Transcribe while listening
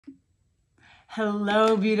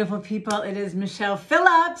Hello, beautiful people. It is Michelle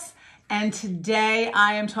Phillips, and today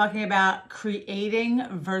I am talking about creating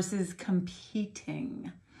versus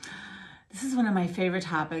competing. This is one of my favorite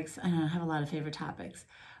topics. I don't have a lot of favorite topics,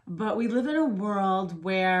 but we live in a world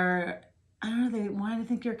where, I don't know, they want to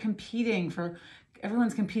think you're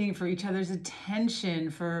everyone's competing for each other's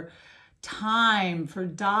attention, for time, for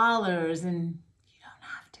dollars, and you don't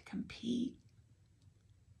have to compete.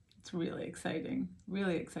 It's really exciting,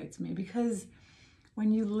 really excites me, because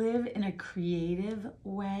when you live in a creative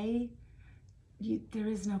way, there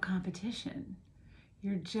is no competition.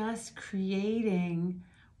 You're just creating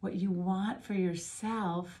what you want for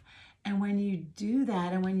yourself. And when you do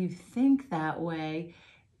that, and when you think that way,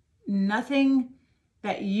 nothing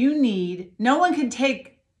that you need, no one can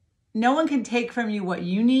take from you what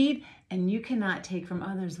you need, and you cannot take from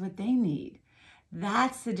others what they need.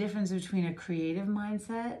 That's the difference between a creative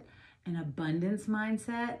mindset, an abundance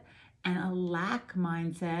mindset, and a lack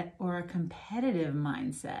mindset or a competitive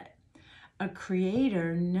mindset. A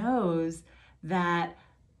creator knows that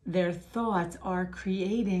their thoughts are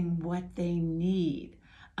creating what they need.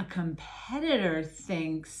 A competitor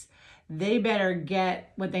thinks they better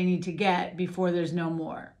get what they need to get before there's no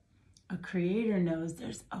more. A creator knows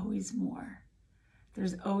there's always more.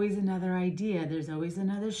 There's always another idea. There's always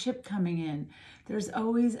another ship coming in. There's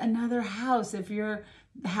always another house. If the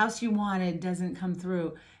house you wanted doesn't come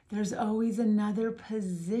through, there's always another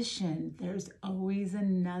position. There's always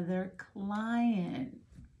another client.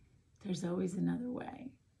 There's always another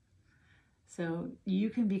way. So you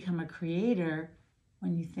can become a creator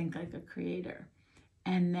when you think like a creator.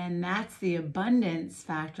 And then that's the abundance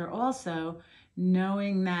factor also,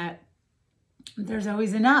 knowing that there's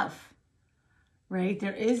always enough, right?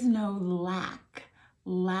 There is no lack.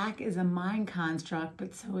 Lack is a mind construct,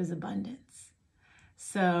 but so is abundance.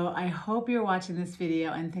 So I hope you're watching this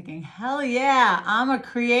video and thinking, hell yeah, I'm a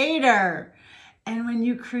creator. And when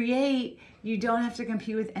you create, you don't have to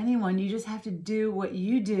compete with anyone. You just have to do what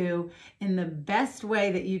you do in the best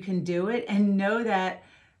way that you can do it, and know that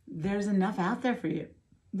there's enough out there for you.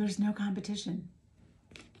 There's no competition.